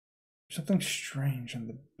Something strange on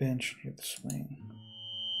the bench near the swing.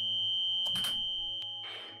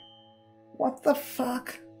 What the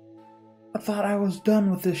fuck? I thought I was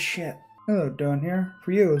done with this shit. Hello, down here.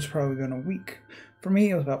 For you, it's probably been a week. For me,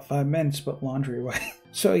 it was about 5 minutes to put laundry away.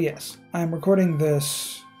 So yes, I'm recording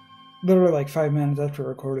this literally like 5 minutes after I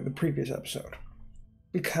recorded the previous episode.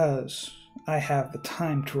 Because I have the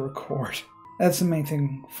time to record. That's the main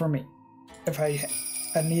thing for me. If I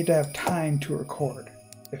need to have time to record.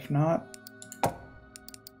 If not...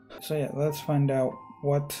 So yeah, let's find out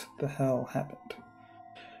what the hell happened.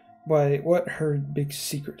 What her big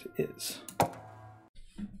secret is.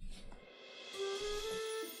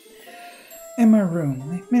 In my room,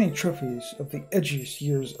 I have many trophies of the edgiest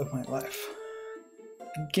years of my life.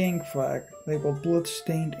 A gang flag labeled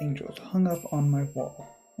Blood-Stained Angels hung up on my wall,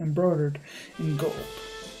 embroidered in gold.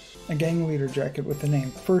 A gang leader jacket with the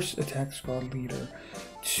name First Attack Squad Leader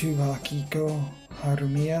Tsubakiko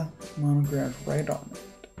Harumiya monogrammed right on it.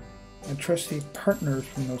 My trusty partners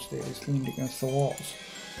from those days leaned against the walls.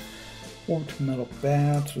 Warped metal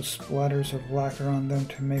bats with splatters of lacquer on them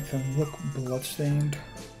to make them look bloodstained.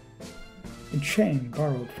 A chain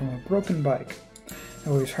borrowed from a broken bike. I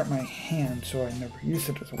always hurt my hand, so I never used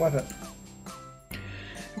it as a weapon.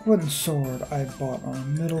 A wooden sword I bought on a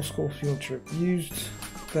middle school field trip. Used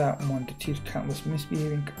that one to teach countless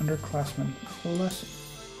misbehaving underclassmen a lesson.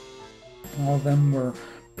 All of them were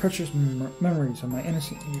precious memories of my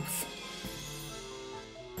innocent youth.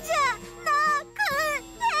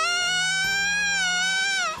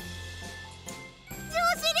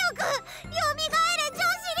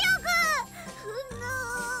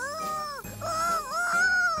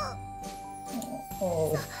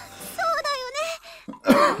 Oh.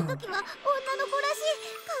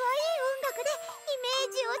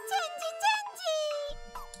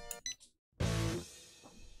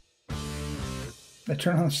 I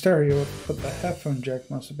turned on the stereo, but the headphone jack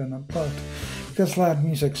must have been unplugged because loud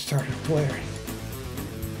music started blaring.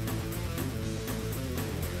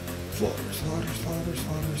 Slaughters.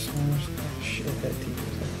 Oh, shit, that TV.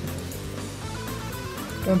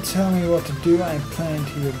 Don't tell me what to do. I am planning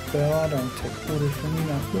to rebel. I don't take orders from you,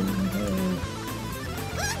 not from you.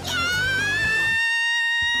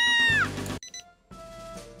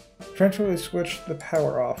 Eventually switched the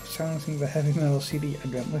power off, silencing the heavy metal CD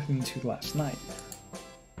I'd been listening to last night.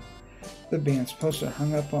 The band's poster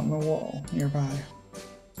hung up on the wall nearby.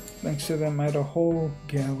 Thanks to them, I had a whole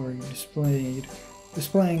gallery displaying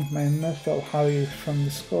my messed up hobby from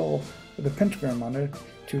the skull with a pentagram on it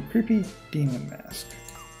to a creepy demon mask.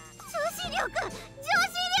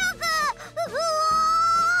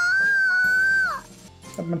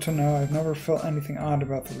 Up until now, I've never felt anything odd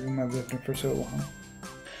about the room I've lived in for so long.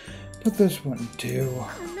 But this wouldn't do.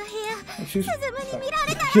 Excuse me.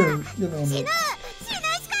 You're the one that...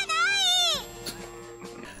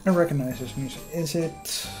 I recognize this music. Is it...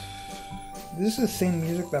 This is the same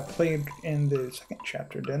music that played in the second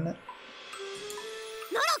chapter, didn't it?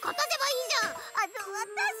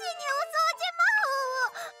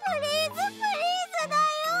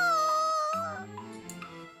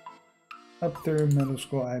 Up through middle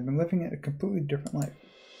school, I had been living a completely different life.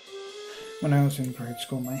 When I was in grade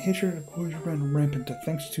school, my hatred of boys ran rampant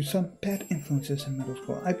thanks to some bad influences in middle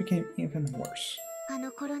school. I became even worse.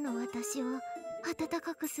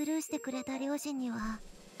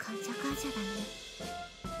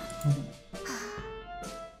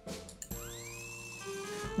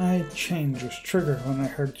 My change was triggered when I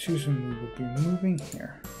heard Susan would be moving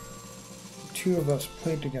here. The two of us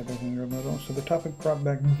played together when we were little, so the topic brought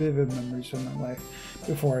back vivid memories of my life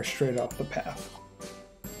before I strayed off the path.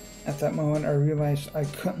 At that moment, I realized I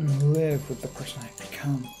couldn't live with the person I'd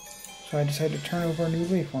become, so I decided to turn over a new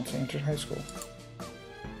leaf once I entered high school.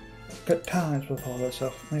 Cut ties with all that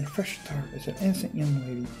stuff, made a fresh start as an innocent young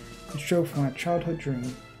lady, and strove for my childhood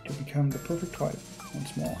dream to become the perfect wife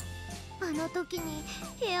once more.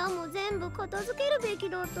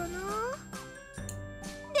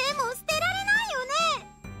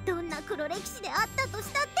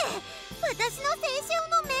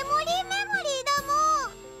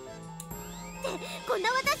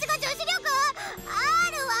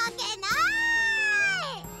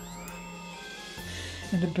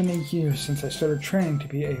 It had been a year since I started training to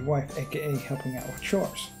be a wife, aka helping out with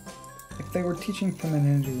chores. If they were teaching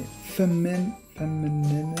femininity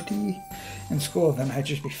in school, then I'd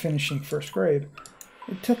just be finishing first grade.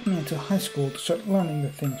 It took me until high school to start learning the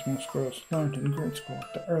things most girls learned in grade school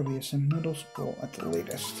at the earliest and middle school at the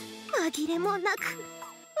latest.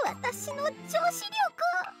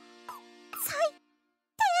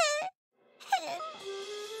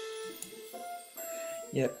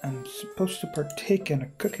 Yet I'm supposed to partake in a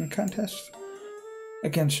cooking contest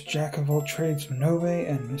against Jack-of-all-trades Minobe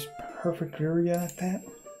and Miss Perfect Yuria at that.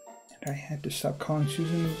 And I had to stop calling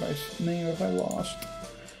Suzumu by name if I lost.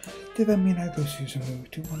 Did that mean I'd lose Suzumu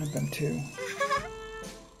to one of them too?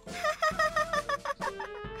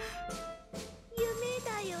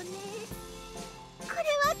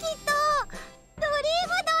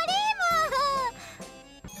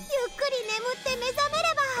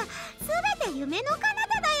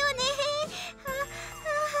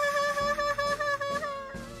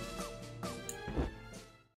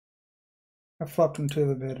 I flopped into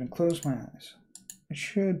the bed and closed my eyes. I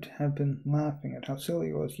should have been laughing at how silly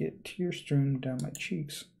it was, yet tears streamed down my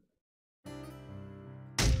cheeks.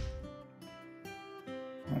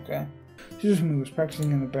 Okay. Suzumu was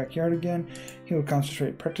practicing in the backyard again. He would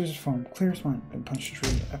concentrate, practice his form, clear his mind, then punch a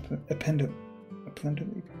tree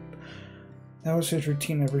appendantly. That was his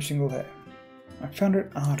routine every single day. I found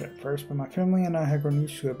it odd at first, but my family and I had grown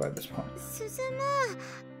used to it by this point. Suzumu,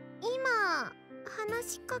 今話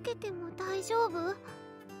しかけても大丈夫?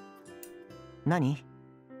 何?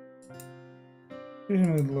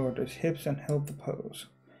 Suzumu lowered his hips and held the pose.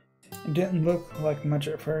 It didn't look like much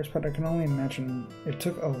at first, but I can only imagine it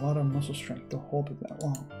took a lot of muscle strength to hold it that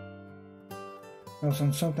long. It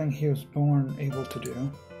wasn't something he was born able to do.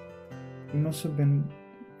 It must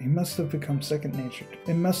have become second nature.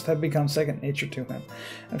 It must have become second nature to him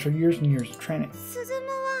after years and years of training. スズム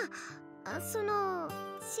はその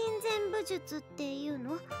親善武術っていう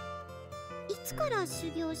の? いつから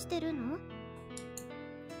修行してるの?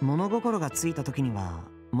 物心がついた時には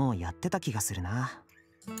もうやってた気がするな。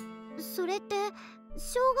それって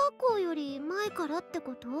小学校より前からって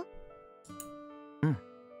こと? うん。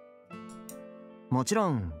もちろ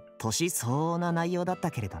ん年相応な内容だった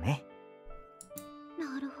けれどね。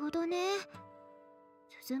なるほどね。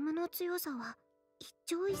スズムの強さは一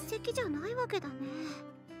朝一夕じゃないわけだね。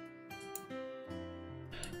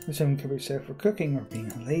The same could be said for cooking or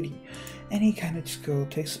being a lady. Any kind of skill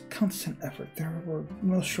takes constant effort. There were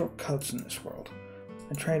no shortcuts in this world.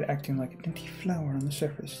 I tried acting like a dainty flower on the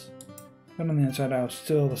surface, but on the inside I was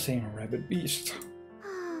still the same rabid beast.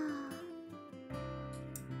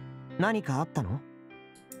 何かあったの?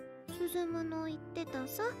 スズムの言ってた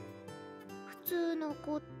さ、普通の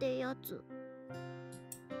子ってやつ。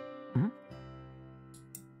ん?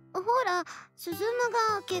 ほら、スズム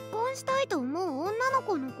が結婚したいと思う女の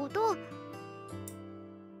子のこと。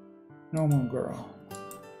Normal girl.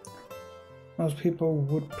 Most people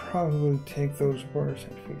would probably take those words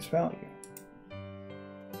at face value.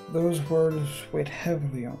 Those words weighed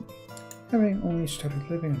heavily on me, having only started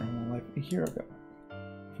living a normal life a year ago.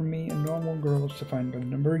 For me, a normal girl was defined by the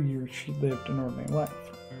number of years she lived an ordinary life.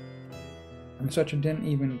 And such it didn't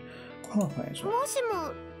even qualify as one. もし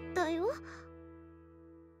もだよ。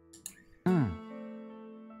うん。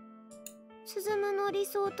スズムの理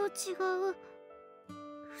想と違う。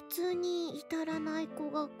普通に至らない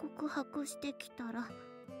子が告白してきたら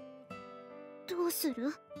どうす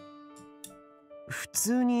る？普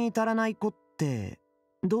通に至らない子って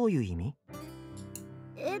どういう意味？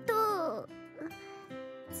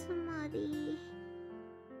つまり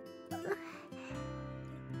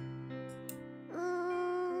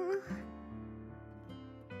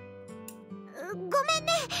ごめん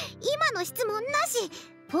ね、今の質問なし。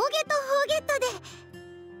フォーゲットで。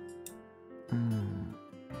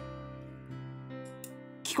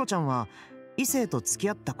キコちゃんは異性と付き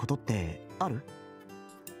合ったことってある？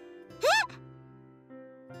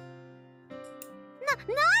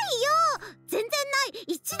ないよ。全然ない。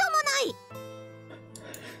一度もな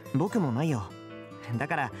い。僕もないよ。だ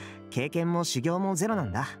から経験も修行もゼロな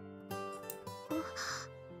んだ。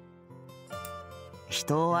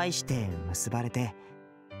人を愛して結ばれて、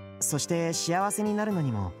そして幸せになるの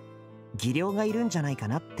にも技量がいるんじゃないか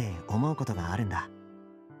なって思うことがあるんだ。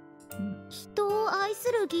人を愛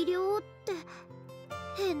する技量って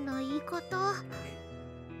変な言い方。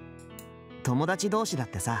友達同士だっ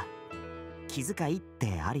てさ、気遣いっ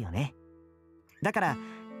てあるよね。だから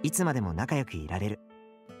いつまでも仲良くいられる。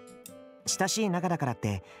親しい仲だからっ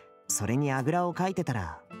てそれにあぐらをかいてた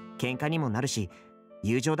ら喧嘩にもなるし、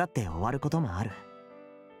友情だって終わることもある。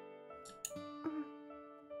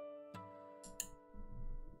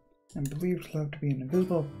And believed love to be an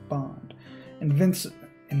invisible bond,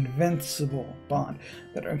 invincible bond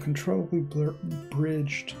that uncontrollably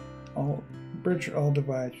bridged all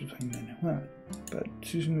divides between men and women. But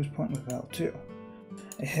Suzumu's point was valid too.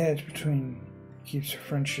 A hedge between keeps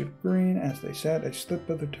friendship green, as they said, a slip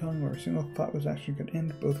of the tongue or a single thought was actually could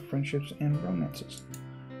end both friendships and romances.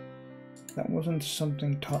 That wasn't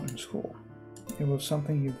something taught in school. it was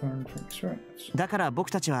something you learned from experience. だから僕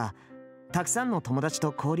たちはたくさんの友達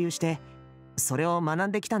と交流してそれを学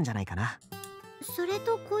んできたんじゃないかな。それ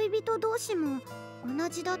と恋人同士も同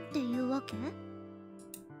じだっていうわけ？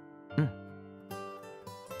うん。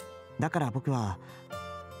だから僕は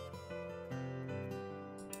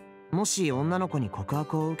もし女の子に告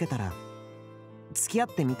白を受けたら付き合っ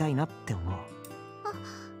てみたいなって思う。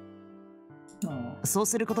そう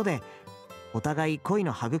することでお互い恋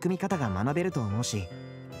の育み方が学べると思うし、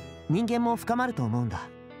人間も深まると思うんだ。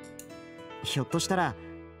ひょっとしたら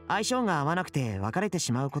相性が合わなくて別れて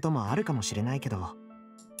しまうこともあるかもしれないけど、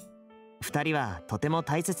二人はとても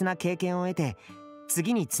大切な経験を得て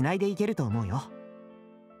次につないでいけると思うよ。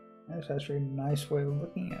That's actually a nice way of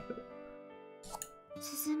looking at it.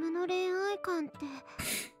 進の恋愛観って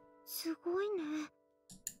すごいね。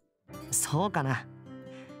そうかな。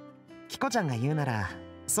キコちゃんが言うなら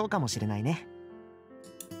そうかもしれないね。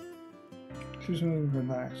Suzumu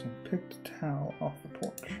relaxed and picked a towel off the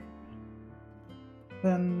porch.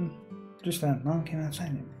 Just then, Mom came outside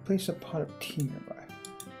and placed a pot of tea nearby.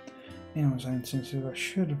 And was I insensitive? I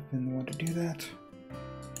should have been the one to do that.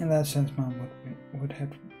 In that sense, Mom would have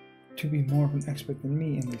to be more of an expert than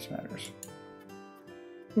me in these matters.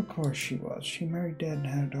 Of course she was. She married Dad and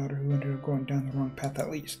had a daughter who ended up going down the wrong path at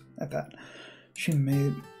least. At that, she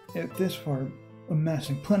made it this far,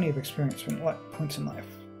 amassing plenty of points in life.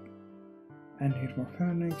 I need more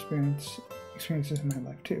feminine experiences in my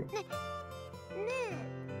life too.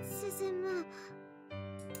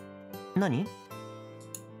 何？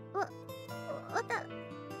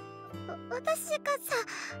私がさ、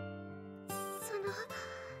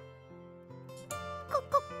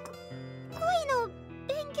恋の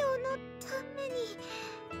勉強のために、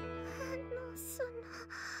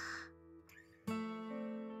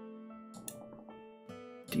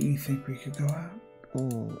Do you think we could go out?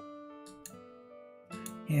 Oh.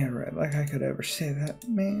 Yeah, right, like I could ever say that,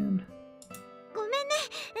 man. ごめんね、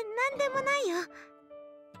なんでもないよ。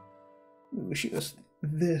Ooh, she was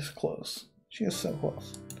this close. She was so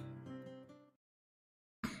close.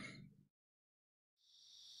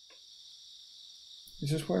 Is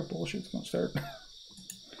this where bullshit's gonna start?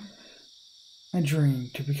 I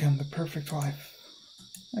dreamed to become the perfect wife.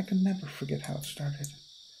 I could never forget how it started.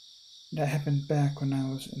 That happened back when I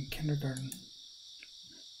was in kindergarten.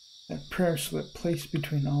 That prayer slip placed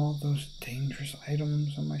between all those dangerous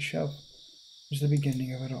items on my shelf was the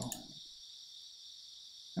beginning of it all.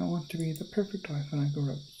 I want to be the perfect wife when I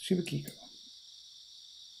grow up, Tsubakiko.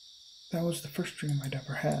 That was the first dream I'd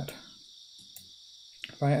ever had.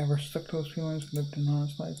 If I ever stuck to those feelings and lived an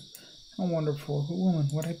honest life, how wonderful of a woman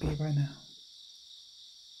would I be by now?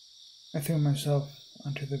 I threw myself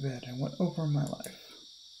onto the bed and went over my life.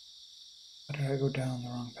 Why did I go down the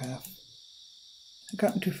wrong path? I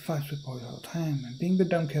got into fights with boys all the time, and being the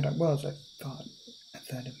dumb kid I was, I thought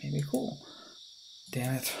it made me cool.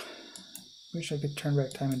 Damn it. Wish I could turn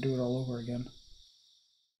back time and do it all over again.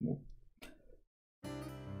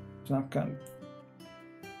 It's not gonna...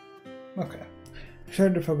 Okay. I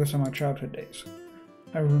started to focus on my childhood days.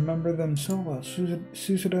 I remember them so well.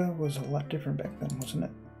 Suzuda was a lot different back then, wasn't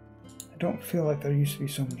it? I don't feel like there used to be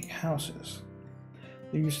so many houses.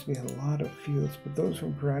 There used to be a lot of fields, but those were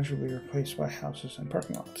gradually replaced by houses and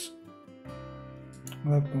parking lots. I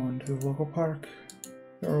loved going to the local park.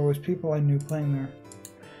 There were always people I knew playing there.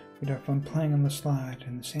 We'd have fun playing on the slide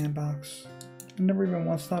and the sandbox. I never even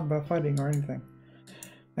once thought about fighting or anything.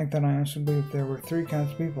 Back then I honestly believed there were three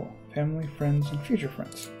kinds of people: family, friends, and future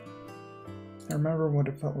friends. I remember what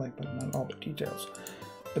it felt like, but not all the details.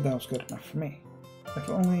 But that was good enough for me. If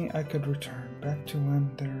only I could return back to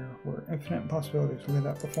when there were infinite possibilities laid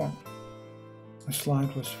out before me. The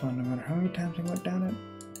slide was fun no matter how many times I went down it.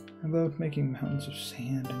 I loved making mountains of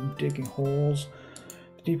sand and digging holes.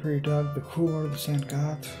 The deeper you dug, the cooler the sand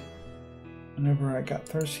got. Whenever I got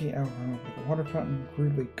thirsty, I would run over to the water fountain and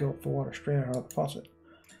greedily gulp the water straight out of the faucet.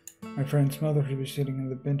 My friends' mothers would be sitting on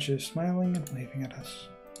the benches, smiling and waving at us.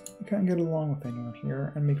 I couldn't get along with anyone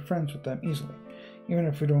here and make friends with them easily, even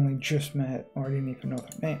if we'd only just met or didn't even know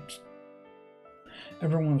their names.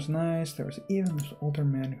 Everyone was nice. There was even this older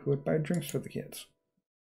man who would buy drinks for the kids.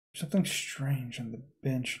 There was something strange on the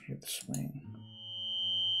bench near the swing.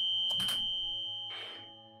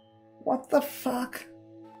 What the fuck?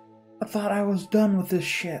 I thought I was done with this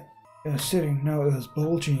shit. It was sitting, no, it was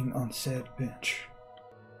bulging on said bench.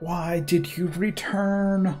 Why did you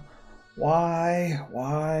return? Why?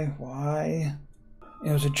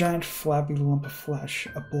 It was a giant flabby lump of flesh,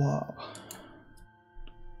 a blob.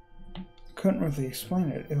 Couldn't really explain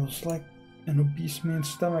it. It was like an obese man's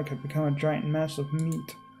stomach had become a giant mass of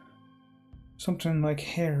meat. Something like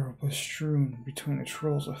hair was strewn between its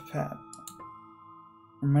rolls of fat,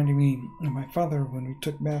 reminding me of my father when we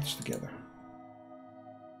took baths together.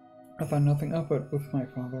 I thought nothing of it with my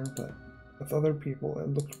father, but with other people it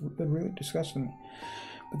really disgusted me.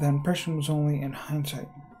 But that impression was only in hindsight.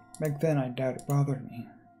 Back then I doubt it bothered me.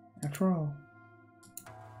 After all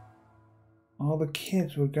the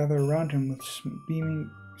kids would gather around him with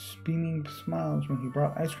beaming smiles when he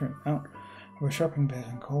brought ice cream out of a shopping bag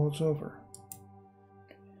and call it's over.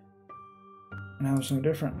 And I was no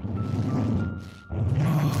different. Oh,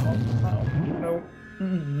 no.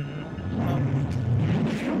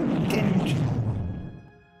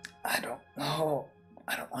 I don't know.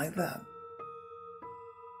 I don't like that.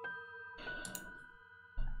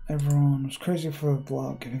 Everyone was crazy for the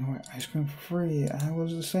Blob giving away ice cream for free. I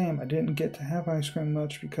was the same. I didn't get to have ice cream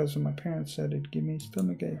much because my parents said it'd give me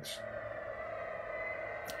stomach aches.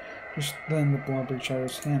 Just then the Blob reached out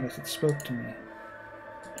his hand as it spoke to me.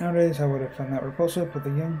 Nowadays I would have found that repulsive, but the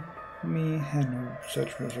young me had no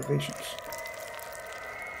such reservations.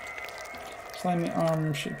 A slimy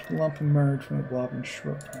arm-shaped lump emerged from the Blob and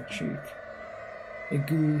stroked my cheek. A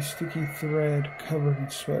gooey, sticky thread covered in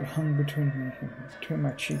sweat hung between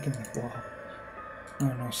my cheek and the Blob.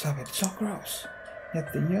 No, stop it, it's so gross.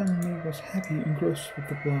 Yet the young me was happy and engrossed with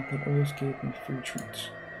the Blob that always gave me free treats.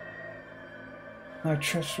 My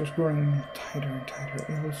chest was growing tighter and tighter.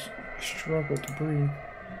 It was a struggle to breathe.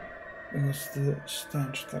 It was the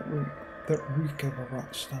stench that reek of a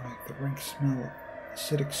rotten stomach, the rank smell of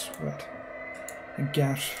acidic sweat. I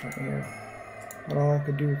gasped for air. But all I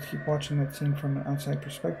could do was keep watching that scene from an outside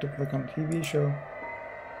perspective, like on a TV show.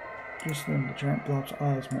 Just then, the giant Blob's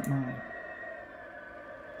eyes met mine.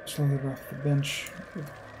 Slowly off the bench, with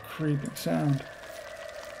a creeping sound,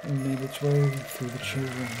 it made its way through the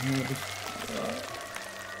children.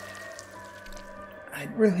 I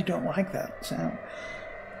really don't like that sound.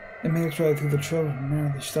 It made its way through the children,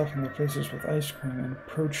 nearly stuffing their faces with ice cream, and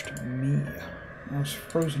approached me. I was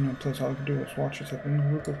frozen in place. All I could do was watch as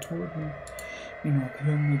everything wriggled toward me. Meanwhile, the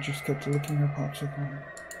young maid just kept licking her popsicle.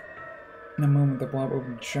 In a moment, the Blob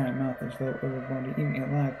opened its giant mouth as though it were going to eat me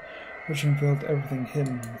alive, which enveloped everything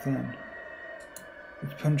hidden within.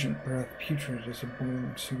 Its pungent breath, putrid as a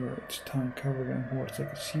boiling sewer, its tongue covered in warts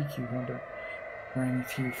like a sea cucumber, grimy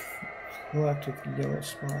teeth flecked with yellow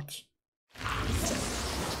spots.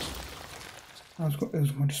 It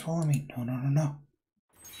was going to swallow me. No.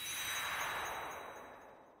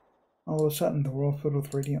 All of a sudden, the world filled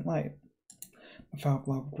with radiant light. The foul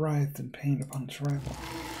Blob writhed in pain upon its arrival.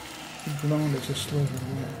 It groaned as it slithered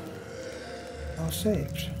away. I was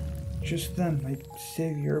saved. Just then, my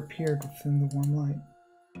savior appeared within the warm light.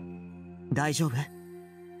 大丈夫?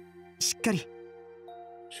 しっかり.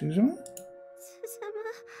 Suzumu?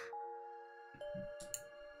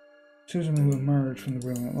 Suzumu emerged from the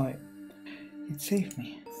brilliant light. It saved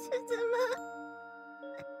me.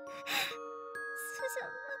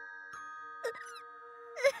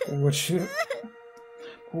 What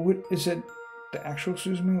is it? The actual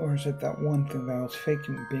Suzumu, or is it that one thing that was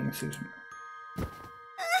faking being a Suzumu?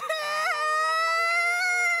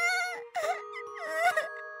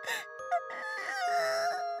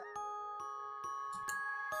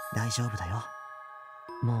 大丈夫だよ。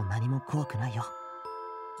もう何も怖くないよ。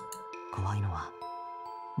怖いのは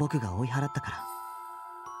僕が追い払ったから。あ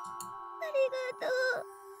りがとう、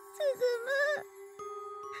スズム。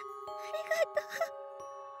ありがとう。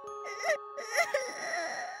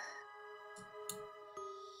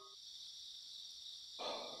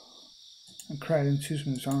I cried in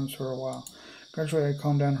Suzumu's arms for a while. Gradually, I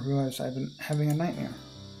calmed down and realized I'd been having a nightmare.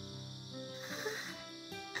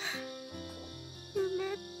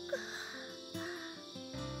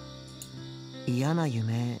 嫌な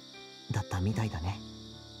夢だったみたいだね。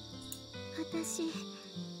私、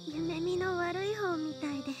夢見の悪い方みた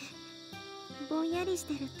いで、ぼんやりし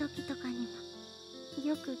てる時とかにも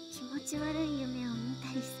よく気持ち悪い夢を見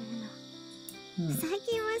たりするの。最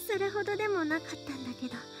近はそれほどでもなかったんだけ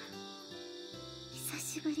ど、久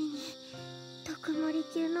しぶりに特盛り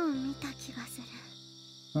級のを見た気がする。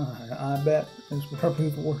I bet it's probably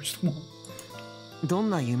the worst one. どん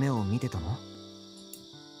な夢を見てたの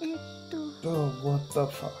？Oh, what the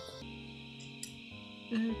fuck?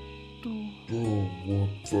 Oh, what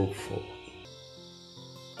the fuck?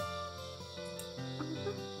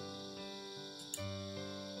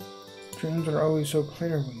 Dreams are always so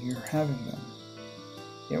clear when you're having them.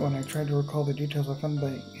 Yet when I tried to recall the details, I found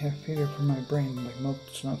they have faded from my brain like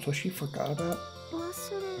melted snow. So she forgot about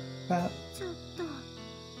that? ちょっと。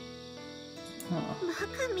バ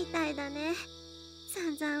カみたいだね。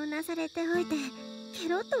散々うなされておいて。ケ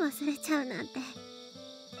ロッと忘れちゃうなんて。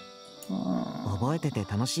覚えてて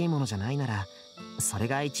楽しいものじゃないなら、それ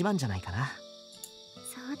が一番じゃないかな。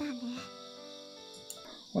そうだね。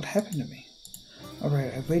 What happened to me?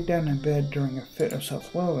 Alright, I laid down in bed during a fit of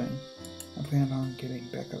self-loathing. I planned on getting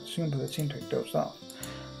back up soon, but it seemed I dozed off.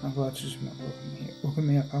 I'm glad Suzume woke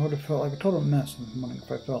me up. I would have felt like a total mess in the morning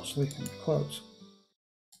if I fell asleep in my clothes.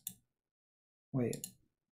 Wait.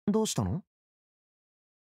 どうしたの？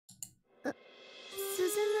スズ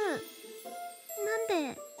ム、な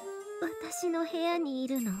んで私の部屋にい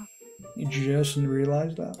るの？ You just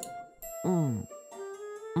realized that? うん。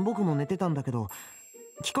僕も寝てたんだけど、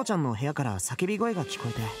キコちゃんの部屋から叫び声が聞こ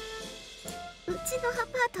えて。うちのア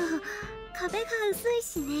パート、壁が薄い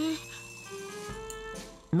しね。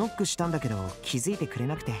ノックしたんだけど気づいてくれ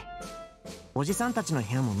なくて、おじさんたちの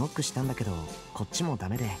部屋もノックしたんだけどこっちもダ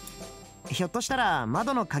メで、ひょっとしたら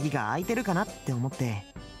窓の鍵が開いてるかなって思って。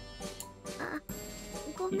あ、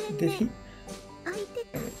ごめんね。Did he? 開いて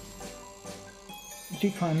た。 Did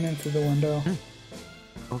he climb in through the window?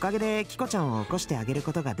 おかげでキコちゃんを起こしてあげる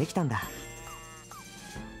ことができたんだ。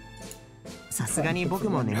さすがに僕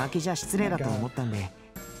も寝巻きじゃ失礼だと思ったんで、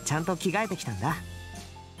ちゃんと着替えてきたんだ。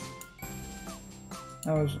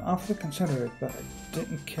I was awfully considerate, but I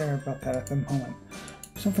didn't care about that at the moment.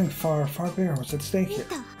 Something far, far bigger was at stake 見 here.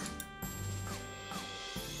 た？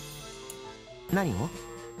何を？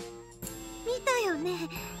見たよね、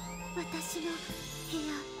私の部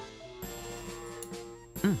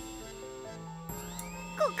屋。うん。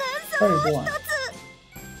ご感想を一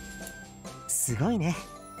つ。すごいね。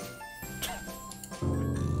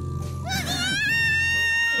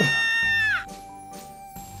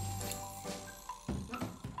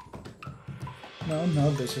No,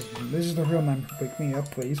 this is the real man. Wake me up,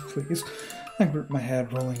 please, please. I gripped my head,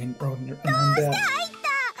 rolling in bed. どうして私の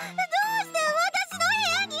部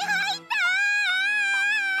屋に入っ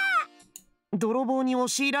た？泥棒に押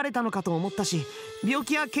し入られたのかと思ったし、病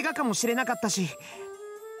気や怪我かもしれなかったし。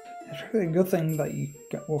 It's really a good thing that you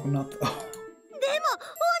got woken up, though. でも女の子の部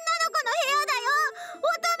屋だよ。乙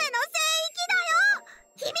女の聖域だよ。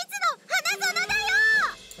秘密の花園だよ。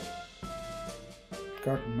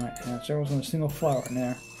 Garden might have. There wasn't a single flower in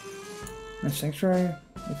there. In a sanctuary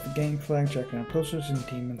with the gang flag, jacket and posters and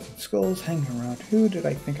demons and skulls hanging around. Who did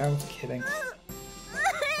I think I was kidding?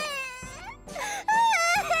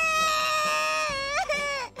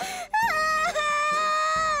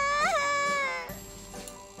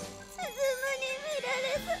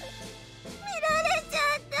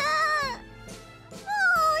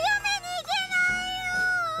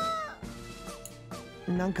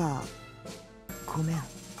 なんかごめん。責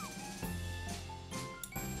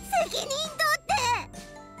任取っ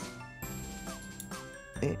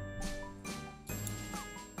て。え？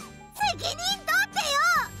責任取ってよ。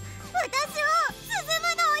私をスズム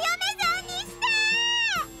のお嫁さんにして。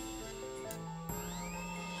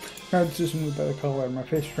 Grabbed Suzumu by the collar, my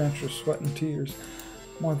face drenched with sweat and tears.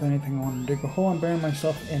 More than anything, I wanted to dig a hole and bury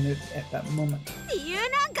myself in it at that moment. 理由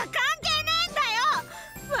なんか関係ねえんだよ。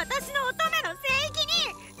私の乙女の聖域に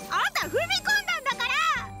あんた踏み込んだんだから。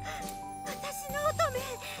私の乙女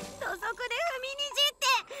土足で踏みにじって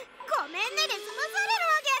ごめんねで済まされる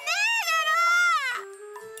わけね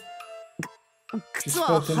えだろ。 靴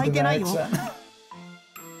は履いてないよ。そ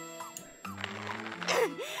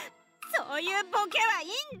ういうボケはいい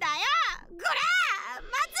んだよ。こら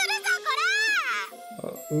祭るぞこら。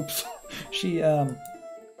 Oops. She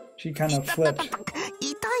kind of flipped. 痛い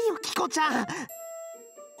よキコちゃん。私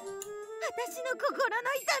の心の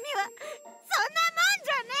痛みはそんなもんじ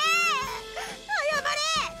ゃねえ。謝れ、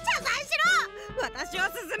謝罪しろ。私を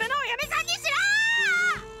スズメのお嫁さんにし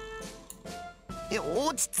ろ。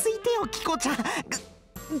落ち着いてよキコちゃん。苦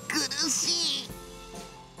しい。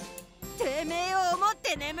てめえを思っ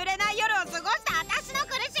て眠れない夜を過ごした私の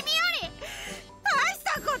苦しみより大し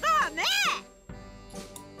たことはねえ。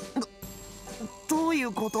どうい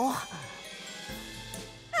うこと？私が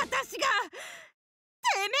て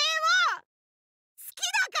めえを好きだ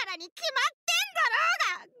からに決まってんだろう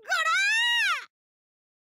が、こ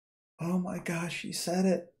ら。 Oh my gosh, she said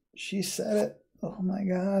it. She said it. Oh my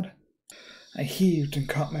god. I heaved and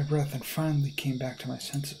caught my breath and finally came back to my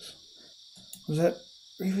senses. Was that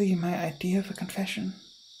really my idea of a confession?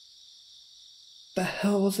 The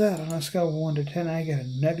hell was that? On a scale of 1 to 10, I get a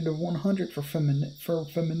negative 100 for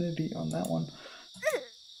femininity on that one.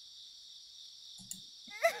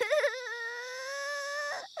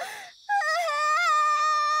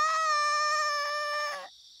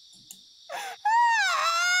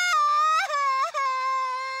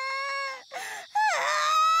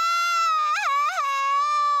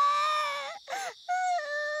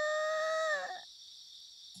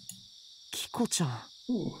 キコちゃん。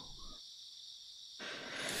Ooh.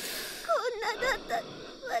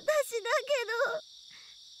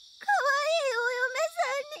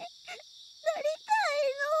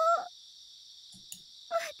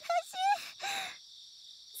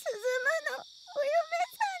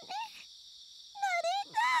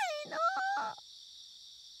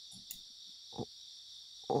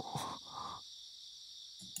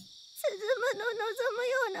 の望む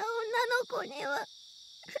ような女の子にはま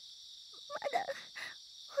だ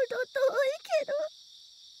ほど遠いけど、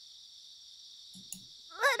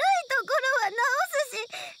悪いところは直すし、ス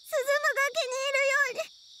ズムが気に入るように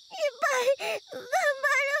いっぱい頑張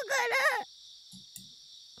るから。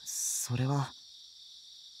それは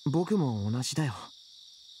僕も同じだよ。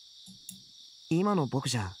今の僕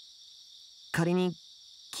じゃ仮に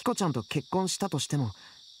キコちゃんと結婚したとしても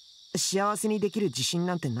幸せにできる自信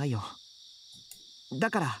なんてないよ。だ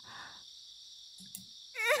からだ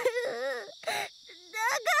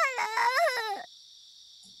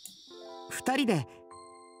二人で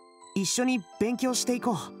一緒に勉強してい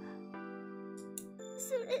こう。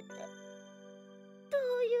それってど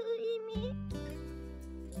ういう意味？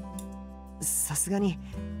さすがに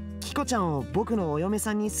キコちゃんを僕のお嫁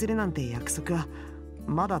さんにするなんて約束は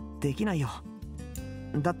まだできないよ。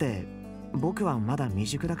だって僕はまだ未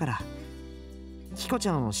熟だからキコち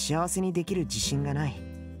ゃんを幸せにできる自信がない。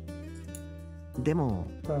でも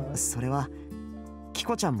それはキ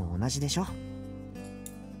コちゃんも同じでしょ。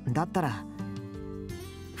だったら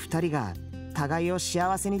二人が互いを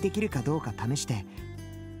幸せにできるかどうか試して、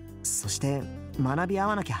そして学び合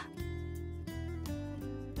わなきゃ。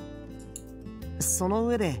その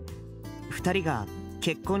上で二人が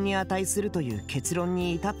結婚に値するという結論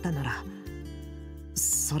に至ったなら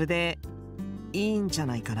それでいいんじゃ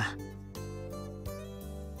ないかな。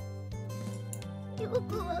よ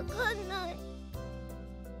くわかんない。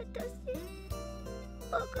私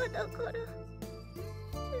バカだから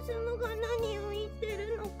スズムが何を言って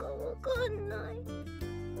るのかわかんない。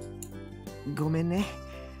ごめんね。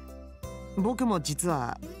僕も実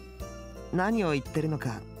は何を言ってるの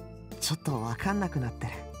かちょっとわかんなくなって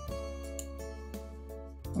る。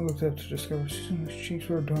I looked up to discover Suzumi's cheeks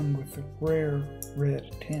were adorned with a rare red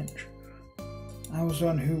tinge. I was the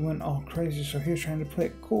one who went all crazy, so he was trying to play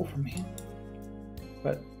it cool for me.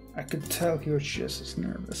 But I could tell he was just as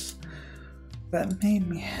nervous. That made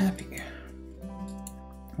me happy. It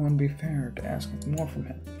wouldn't be fair to ask more from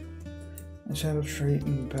him. I sat up straight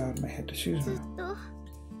and bowed my head to ずっ Suzume. と好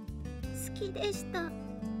きでした。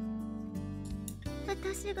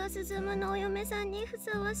私がスズムのお嫁さんにふ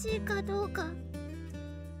さわしいかどうか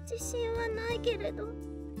自信はないけれど、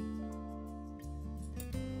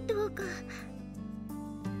どうか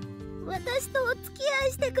私とお付き合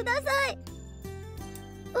いしてください。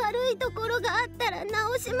悪いところがあったら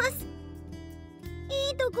直します。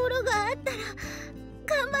いいところがあったら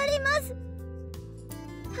頑張ります。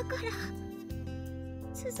だから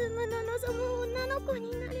スズムの望む女の子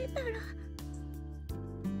になれたら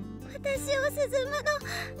私をスズム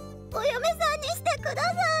のお嫁さんにしてくださ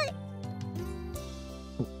い。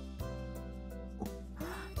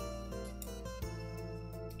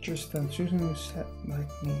Just then, Suzume sat like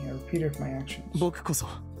me. I repeated my actions. 僕こそ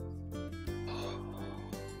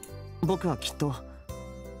僕はきっと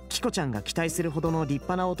キコちゃんが期待するほどの立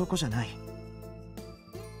派な男じゃない。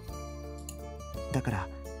だから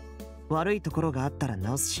悪いところがあったら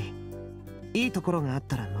直すし、いいところがあっ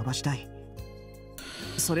たら伸ばしたい。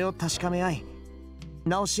それを確かめ合い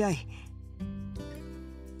直し合い、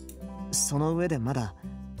その上でまだ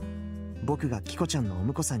僕がキコちゃんのお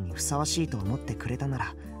婿さんにふさわしいと思ってくれたな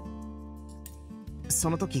ら、そ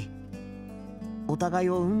の時お互い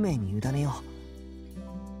を運命に委ねよ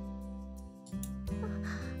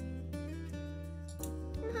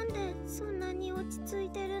う。なんでそんなに落ち着い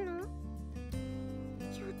てるの？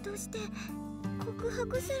ひょっとして告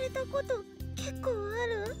白されたこと結構あ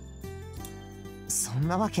る？そん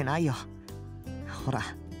なわけないよ。ほら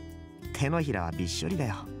手のひらはびっしょりだ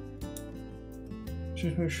よ。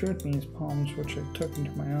Suzume showed me his palms, which I took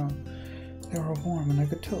into my own. They were warm, and I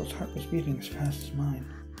could tell his heart was beating as fast as mine.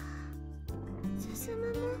 スズム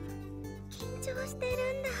も緊張してる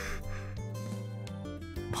んだ。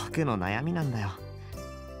僕の悩みなんだよ。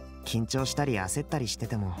緊張したり焦ったりして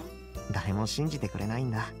ても誰も信じてくれない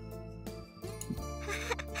んだ。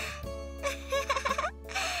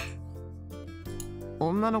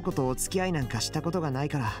女の子とお付き合いなんかしたことがない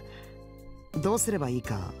からどうすればいい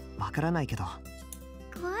かわからないけど。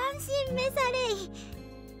ご安心召されい。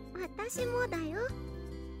私もだよ。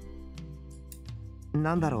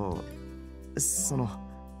なんだろう、その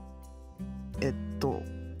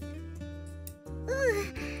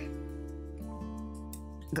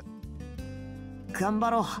頑張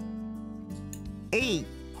ろう。えい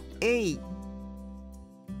えい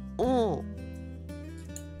おう。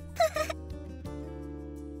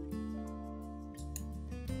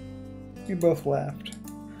We both laughed.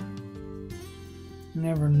 I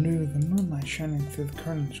never knew the moonlight shining through the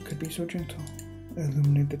curtains could be so gentle. It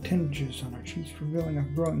illuminated the tinges on our cheeks, revealing a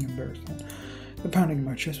growing embarrassment. The pounding in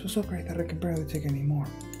my chest was so great that I could barely take any more.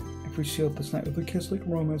 If we sealed this night with a kiss like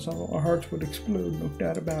romance, our hearts would explode, no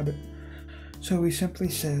doubt about it. So we simply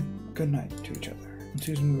said goodnight to each other, and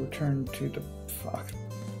soon we returned to the fuck.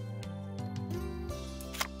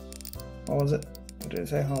 What was it? What did it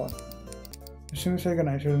say? Hold on. As soon as I said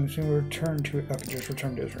goodnight to him, as soon as we returned to it, I could just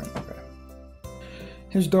return to his room. Okay.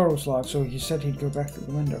 His door was locked, so he said he'd go back through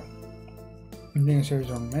the window. Ending a series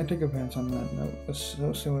of romantic events on that note was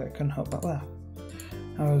so silly I couldn't help but laugh.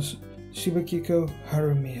 I was Shibakiko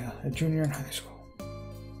Harumiya, a junior in high school,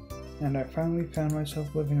 and I finally found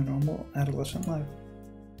myself living a normal adolescent life.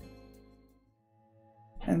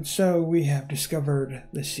 And so we have discovered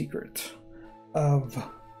the secret of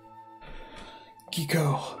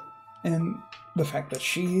Giko, and the fact that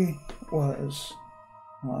she was,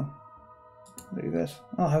 hold on, do this.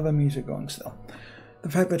 I'll have the music going still. The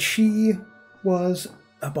fact that she was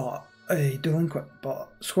a delinquent boss,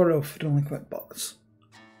 sort of delinquent boss.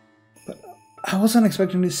 But I wasn't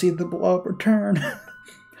expecting to see the Blob return.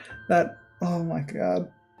 Oh my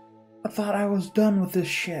god. I thought I was done with this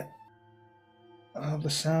shit. Oh, the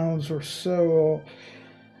sounds were so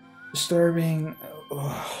disturbing.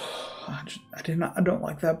 I don't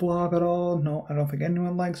like that Blob at all. No, I don't think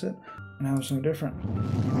anyone likes it. And I was no different.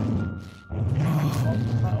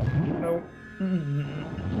 Oh, no.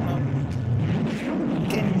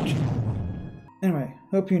 Anyway,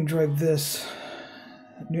 hope you enjoyed this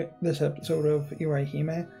episode of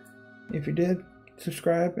Iwaihime. If you did,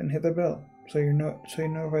 subscribe and hit the bell so you know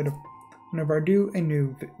whenever I do a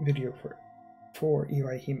new video for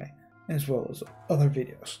Iwaihime, as well as other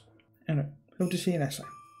videos. And hope to see you next time.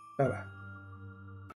 Bye bye.